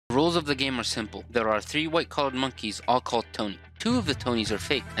The rules of the game are simple. There are 3 white-collared monkeys, all called Tony. 2 of the Tonys are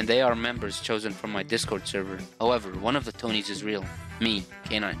fake, and they are members chosen from my Discord server. However, one of the Tonys is real. Me,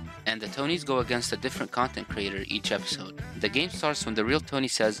 K9. And the Tonys go against a different content creator each episode. The game starts when the real Tony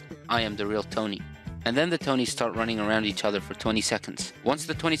says, "I am the real Tony." And then the Tonys start running around each other for 20 seconds. Once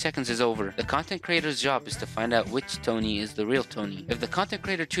the 20 seconds is over, the content creator's job is to find out which Tony is the real Tony. If the content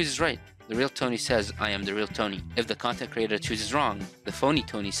creator chooses right, the real Tony says, "I am the real Tony." If the content creator chooses wrong, the Phony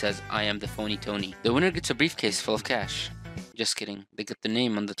Tony says, "I am the Phony Tony." The winner gets a briefcase full of cash. Just kidding, they get the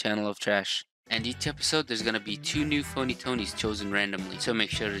name on the channel of trash. And each episode there's gonna be 2 new Phony Tonys chosen randomly, so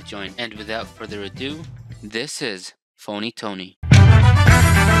make sure to join. And without further ado, this is Phony Tony.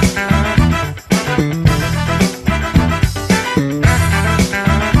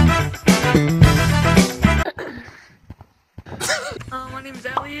 My name is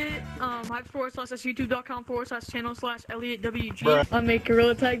Elliot. Hi/youtube.com/channel/ElliotWG. I make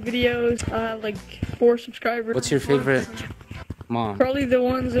Gorilla Tag videos. I have like 4 subscribers. What's your favorite mom? Probably the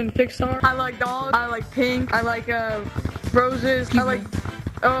ones in Pixar. I like dogs. I like pink. I like roses. I like.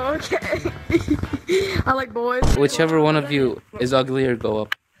 Oh, okay. I like boys. Whichever one of you is uglier, go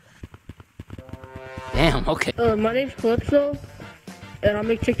up. Damn, okay. My name's Calypso, and I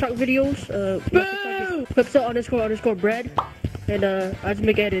make TikTok videos. Calypso__bread, and I just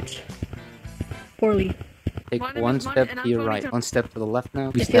make edits. Poorly. Take one step to your right, one step to the left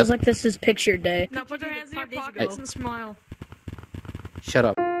now. It feels like this is picture day. Now put your hands in your pockets and smile. Shut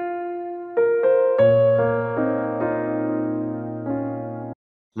up.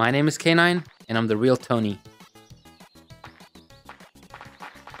 My name is K9, and I'm the real Tony.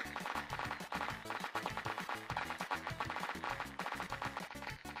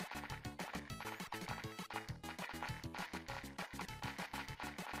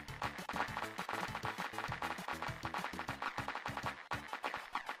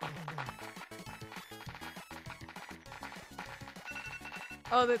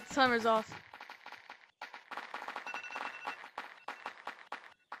 Oh, the timer's off.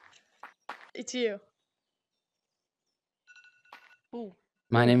 It's you. Ooh.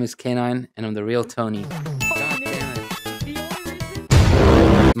 My name is K9, and I'm the real Tony. God damn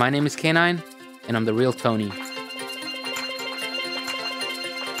it. My name is K9, and I'm the real Tony.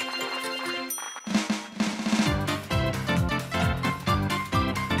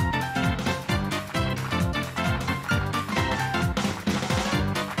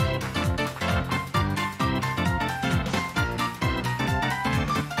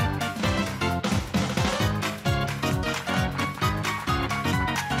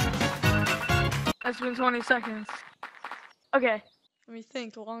 That's been 20 seconds. Okay. Let me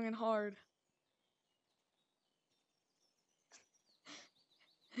think long and hard.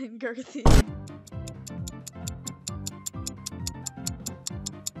 And girthy.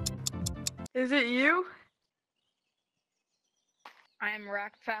 Is it you? I am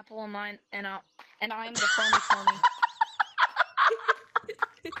Rack Papel and I am the Phony Tony.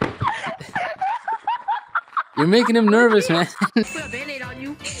 You're making him nervous, man. Put a band-aid on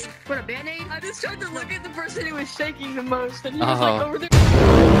you. Put a band-aid. I just tried to look at the person who was shaking the most, and he was Oh. like over there.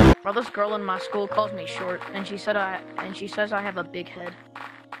 Well, this girl in my school calls me short, and she says I have a big head.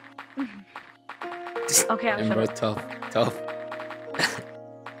 Okay, I'll shut up. Tough.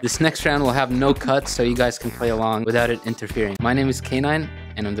 This next round will have no cuts, so you guys can play along without it interfering. My name is K9,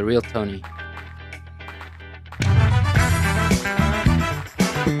 and I'm the real Tony.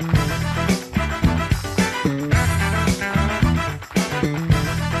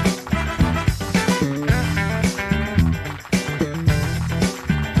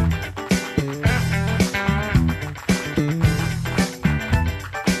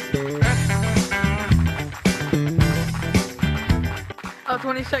 Oh,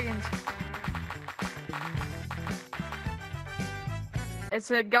 20 seconds.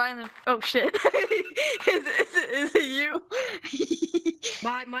 It's a guy in the. Oh shit. is it you?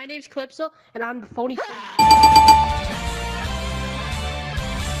 My name's Calypso, and I'm the Phony Tony.